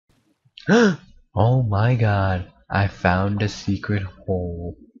Oh my god, I found a secret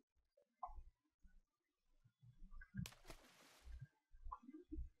hole.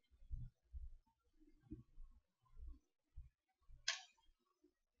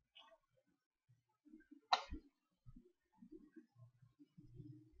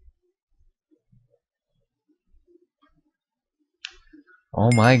 Oh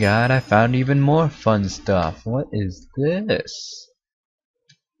my god, I found even more fun stuff. What is this?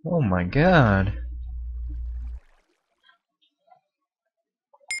 Oh my god.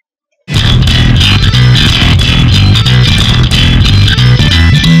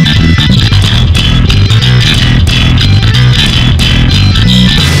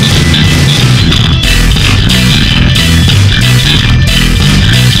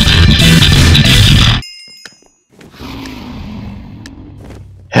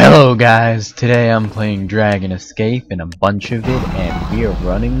 Hello guys, today I'm playing Dragon Escape and a bunch of it, and we are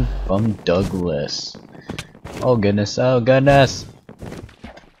running from Douglas. Oh goodness, oh goodness!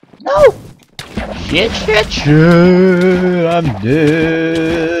 No! Shit, I'm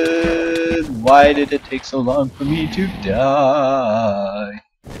dead! Why did it take so long for me to die?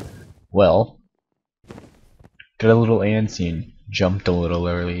 Well, got a little antsy and jumped a little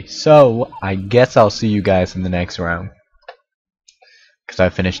early, so I guess I'll see you guys in the next round. Because I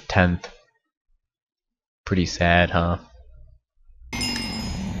finished 10th. Pretty sad, huh?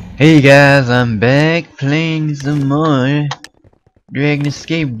 Hey guys, I'm back playing some more. Dragon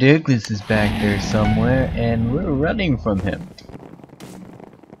Escape. Douglas is back there somewhere, and we're running from him.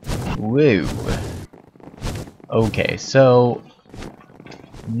 Whoa. Okay, so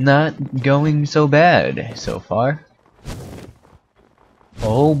not going so bad so far.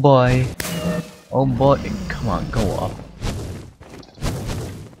 Oh boy. Oh boy. Come on, go up.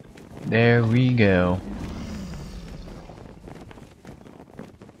 There we go.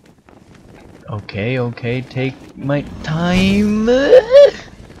 Okay, take my time.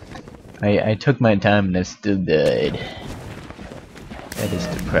 I took my time and I still died. That is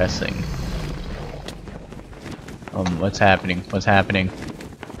depressing. What's happening? What's happening?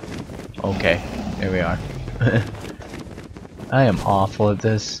 Okay, there we are. I am awful at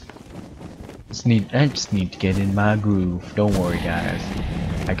this. I just need to get in my groove. Don't worry, guys.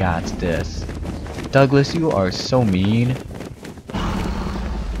 I got this. Douglas, you are so mean.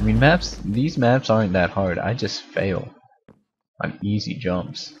 I mean, these maps aren't that hard. I just fail on easy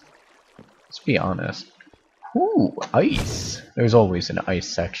jumps. Let's be honest. Ooh, ice. There's always an ice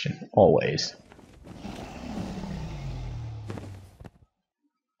section. Always.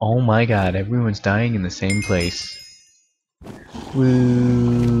 Oh my god, everyone's dying in the same place.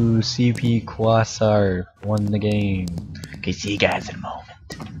 Woo! CP Quasar won the game. Okay, see you guys in a moment.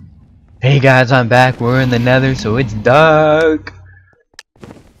 Hey guys, I'm back. We're in the nether, so it's dark.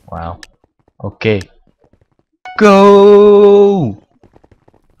 Wow. Okay. Go!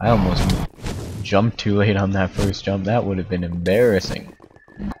 I almost jumped too late on that first jump. That would have been embarrassing.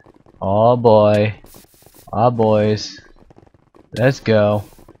 Oh boy. Ah boys. Let's go.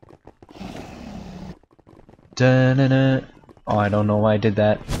 Da-na-na. Oh, I don't know why I did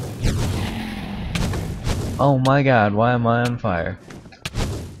that. Oh my god, why am I on fire?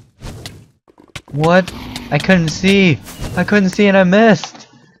 What? I couldn't see! I couldn't see and I missed!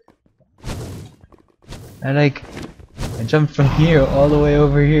 I jumped from here all the way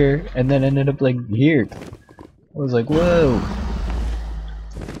over here and then ended up like here. I was like, whoa!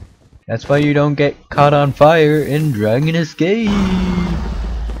 That's why you don't get caught on fire in Dragon Escape!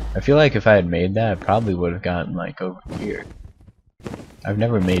 I feel like if I had made that, I probably would have gotten like over here. I've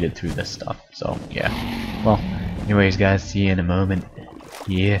never made it through this stuff, so yeah. Well, anyways guys, see you in a moment.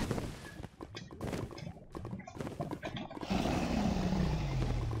 Yeah.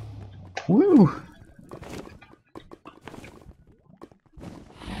 Woo!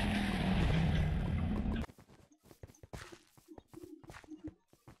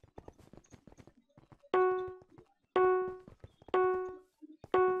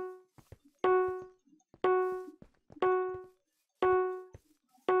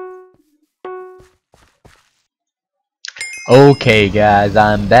 Okay guys,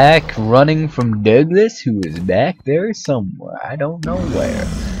 I'm back running from Douglas, who is back there somewhere. I don't know where.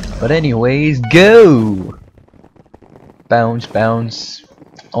 But anyways, go! Bounce, bounce.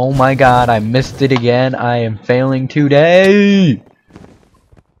 Oh my god, I missed it again. I am failing today!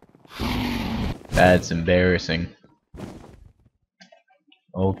 That's embarrassing.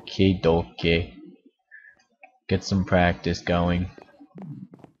 Okay, dokie. Get some practice going.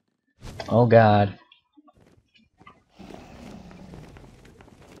 Oh god.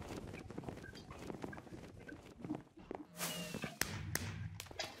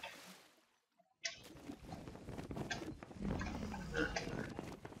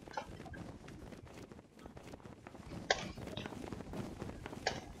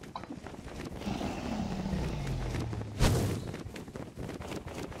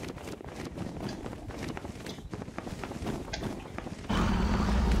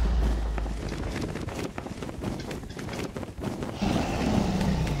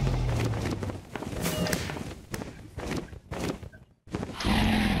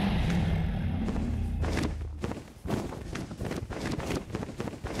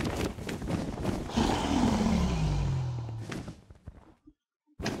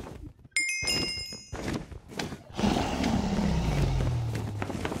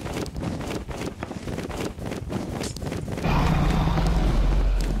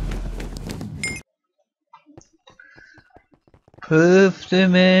 Poof the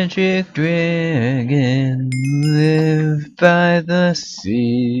magic dragon live by the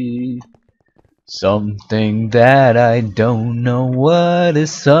sea. Something that I don't know what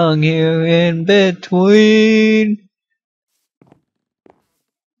is sung here in between.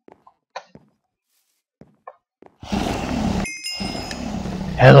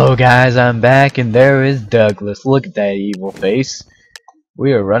 Hello guys, I'm back and there is Douglas. Look at that evil face.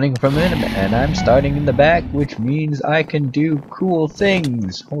 We are running from him and I'm starting in the back, which means I can do cool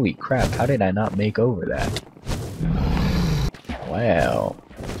things. Holy crap, how did I not make over that? Wow.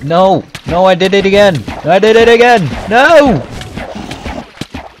 No! No, I did it again! I did it again! No!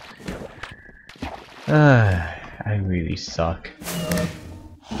 I really suck.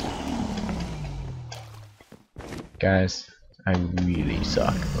 Guys, I really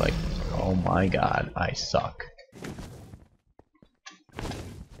suck. Like, oh my god, I suck.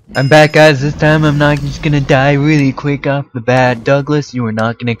 I'm back, guys. This time I'm not just gonna die really quick off the bat. Douglas, you are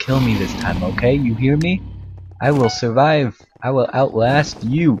not gonna kill me this time, okay? You hear me? I will survive. I will outlast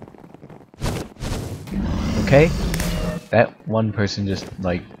you. Okay? That one person just,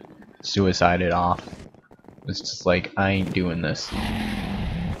 like, suicided off. It's just like, I ain't doing this.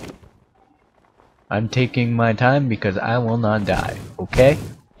 I'm taking my time because I will not die, okay?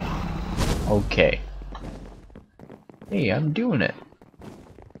 Okay. Hey, I'm doing it.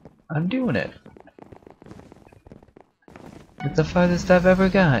 I'm doing it. It's the farthest I've ever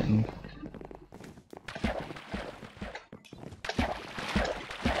gotten.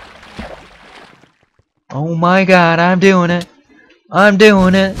 Oh my god, I'm doing it. I'm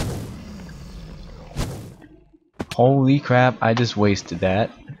doing it. Holy crap, I just wasted that.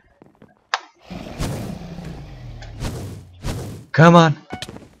 Come on.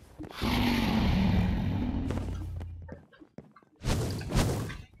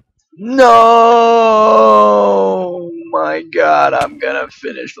 No! My god, I'm gonna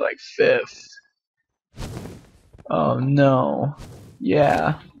finish like 5th. Oh no.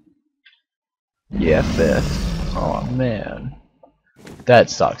 Yeah. Yeah, 5th. Oh man.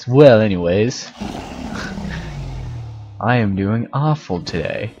 That sucks. Well, anyways. I am doing awful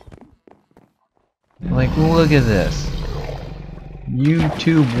today. Like, look at this.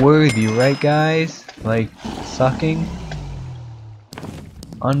 YouTube worthy, right guys? Like, sucking?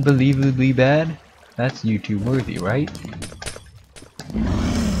 Unbelievably bad? That's YouTube worthy, right?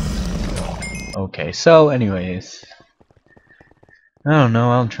 Okay, so anyways. I don't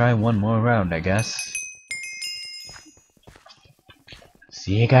know, I'll try one more round, I guess.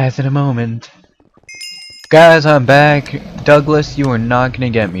 See you guys in a moment. Guys, I'm back. Douglas, you are not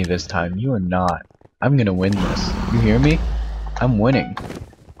gonna get me this time. You are not. I'm gonna win this. You hear me? I'm winning.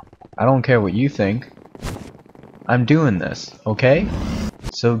 I don't care what you think. I'm doing this, okay?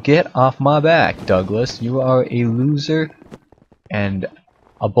 So get off my back, Douglas. You are a loser and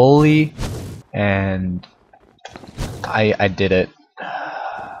a bully, and I did it.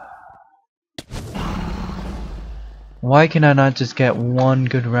 Why can I not just get one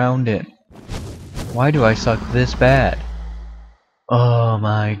good round in? Why do I suck this bad? Oh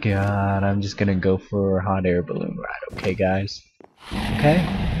my god, I'm just gonna go for a hot air balloon ride, okay guys? Okay?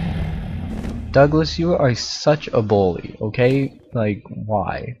 Douglas, you are such a bully, okay? Like,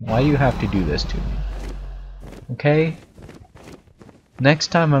 why? Why you have to do this to me? Okay? Next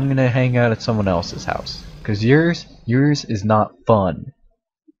time I'm gonna hang out at someone else's house. Cause yours is not fun.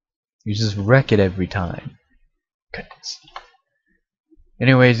 You just wreck it every time. Goodness.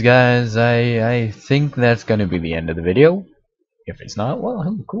 Anyways guys, I think that's gonna be the end of the video. If it's not, well,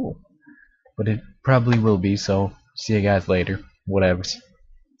 cool. But it probably will be, so see you guys later. Whatevers.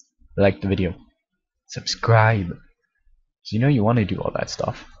 Like the video. Subscribe. So you know you want to do all that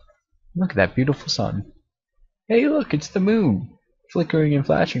stuff. Look at that beautiful sun. Hey look, it's the moon. Flickering and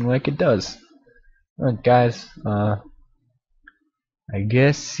flashing like it does. Alright guys, I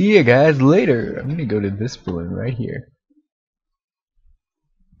guess see you guys later. I'm gonna go to this balloon right here.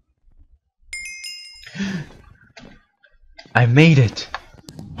 I made it!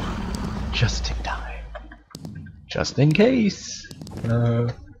 Just in time. Just in case.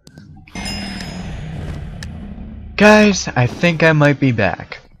 Guys, I think I might be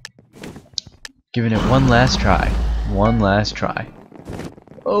back. Giving it one last try. One last try.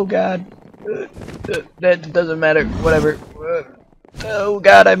 Oh god. That doesn't matter. Whatever. Oh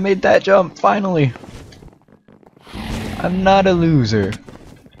god, I made that jump. Finally. I'm not a loser.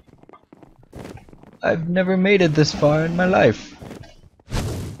 I've never made it this far in my life.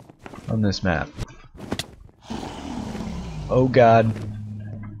 On this map. Oh god.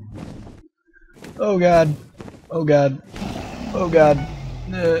 Oh god. Oh god. Oh god.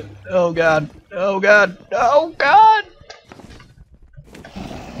 Oh god. Oh god. Oh god.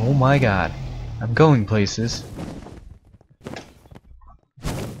 Oh my god. I'm going places.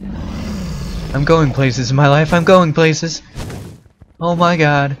 I'm going places in my life. I'm going places. Oh my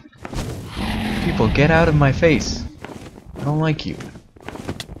god. People, get out of my face. I don't like you.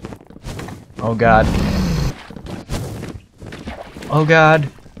 Oh god. Oh god.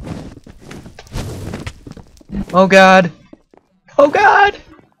 Oh god. Oh god.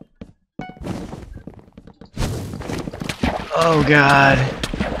 Oh god.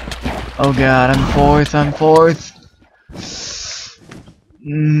 Oh god, I'm fourth. I'm fourth.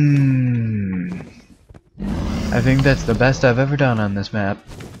 I think that's the best I've ever done on this map.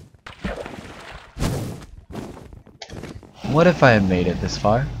 What if I had made it this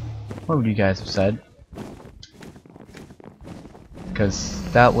far? What would you guys have said? Because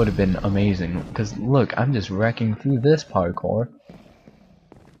that would have been amazing. Because look, I'm just wrecking through this parkour.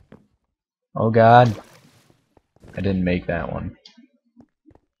 Oh god. I didn't make that one.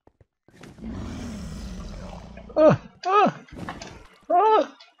 Ah! Ah!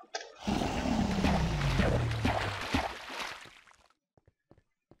 Ah!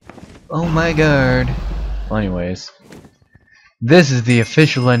 Oh my god. Well, anyways. This is the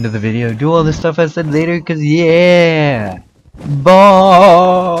official end of the video. Do all the stuff I said later, because yeah! Bye!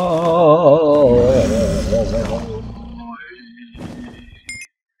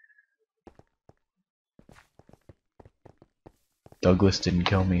 Douglas didn't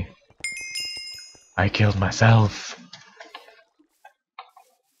kill me. I killed myself.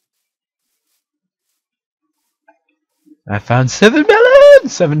 I found 7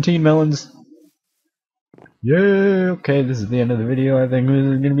 melons! 17 melons. Yeah, okay, this is the end of the video. I think this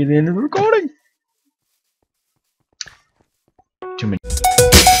is gonna be the end of the recording.